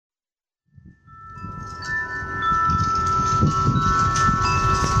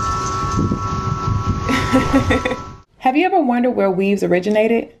Have you ever wondered where weaves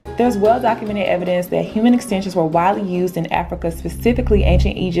originated? There's well-documented evidence that human extensions were widely used in Africa, specifically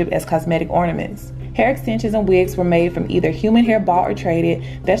ancient Egypt, as cosmetic ornaments. Hair extensions and wigs were made from either human hair bought or traded,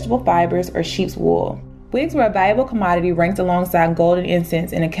 vegetable fibers, or sheep's wool. Wigs were a valuable commodity ranked alongside gold and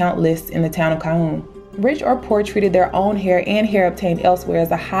incense in account lists in the town of Kahun. Rich or poor treated their own hair and hair obtained elsewhere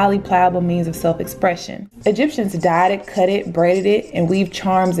as a highly pliable means of self-expression. Egyptians dyed it, cut it, braided it, and weaved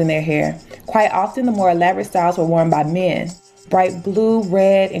charms in their hair. Quite often, the more elaborate styles were worn by men. Bright blue,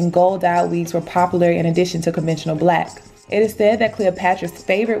 red, and gold-dyed wigs were popular in addition to conventional black. It is said that Cleopatra's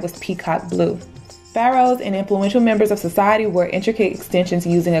favorite was peacock blue. Pharaohs and influential members of society wore intricate extensions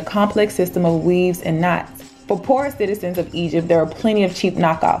using a complex system of weaves and knots. For poorer citizens of Egypt, there were plenty of cheap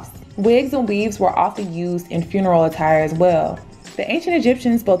knockoffs. Wigs and weaves were often used in funeral attire as well. The ancient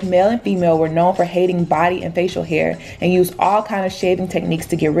Egyptians, both male and female, were known for hating body and facial hair and used all kinds of shaving techniques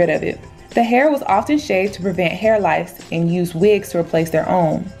to get rid of it. The hair was often shaved to prevent hair lice and used wigs to replace their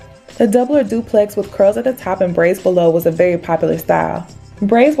own. The double or duplex with curls at the top and braids below was a very popular style.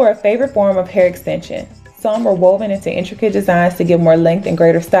 Braids were a favorite form of hair extension. Some were woven into intricate designs to give more length and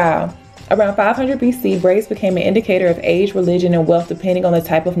greater style. Around 500 BC, braids became an indicator of age, religion, and wealth depending on the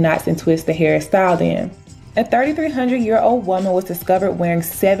type of knots and twists the hair is styled in. A 3,300-year-old woman was discovered wearing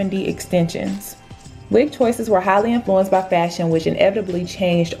 70 extensions. Wig choices were highly influenced by fashion, which inevitably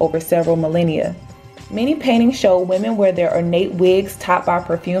changed over several millennia. Many paintings show women wear their ornate wigs topped by a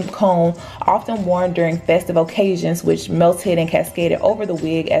perfumed comb, often worn during festive occasions, which melted and cascaded over the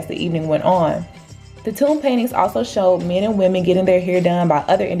wig as the evening went on. The tomb paintings also showed men and women getting their hair done by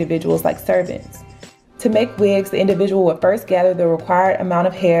other individuals like servants. To make wigs, the individual would first gather the required amount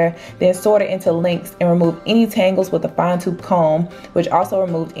of hair, then sort it into lengths and remove any tangles with a fine-tooth comb, which also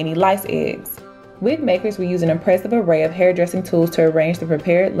removed any lice eggs. Wig makers would use an impressive array of hairdressing tools to arrange the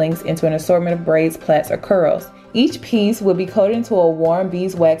prepared lengths into an assortment of braids, plaits, or curls. Each piece would be coated into a warm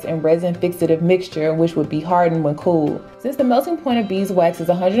beeswax and resin fixative mixture, which would be hardened when cooled. Since the melting point of beeswax is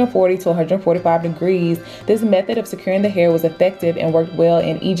 140 to 145 degrees, this method of securing the hair was effective and worked well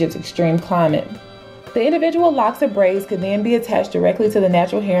in Egypt's extreme climate. The individual locks or braids could then be attached directly to the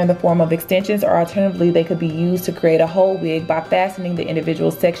natural hair in the form of extensions, or alternatively they could be used to create a whole wig by fastening the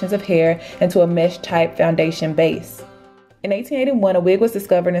individual sections of hair into a mesh-type foundation base. In 1881, a wig was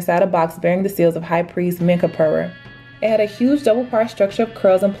discovered inside a box bearing the seals of High Priest Menkaperor. It had a huge double-part structure of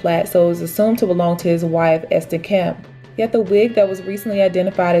curls and plaits, so it was assumed to belong to his wife, Esther Kemp. Yet the wig that was recently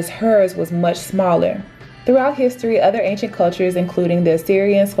identified as hers was much smaller. Throughout history, other ancient cultures, including the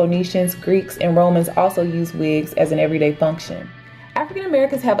Assyrians, Phoenicians, Greeks, and Romans, also used wigs as an everyday function. African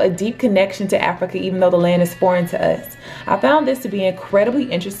Americans have a deep connection to Africa, even though the land is foreign to us. I found this to be incredibly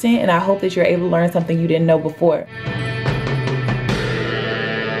interesting, and I hope that you're able to learn something you didn't know before.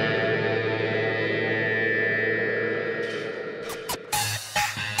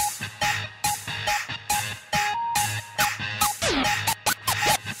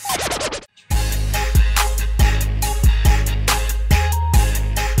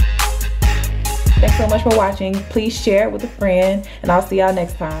 Thanks so much for watching. Please share it with a friend, and I'll see y'all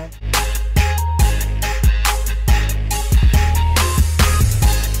next time.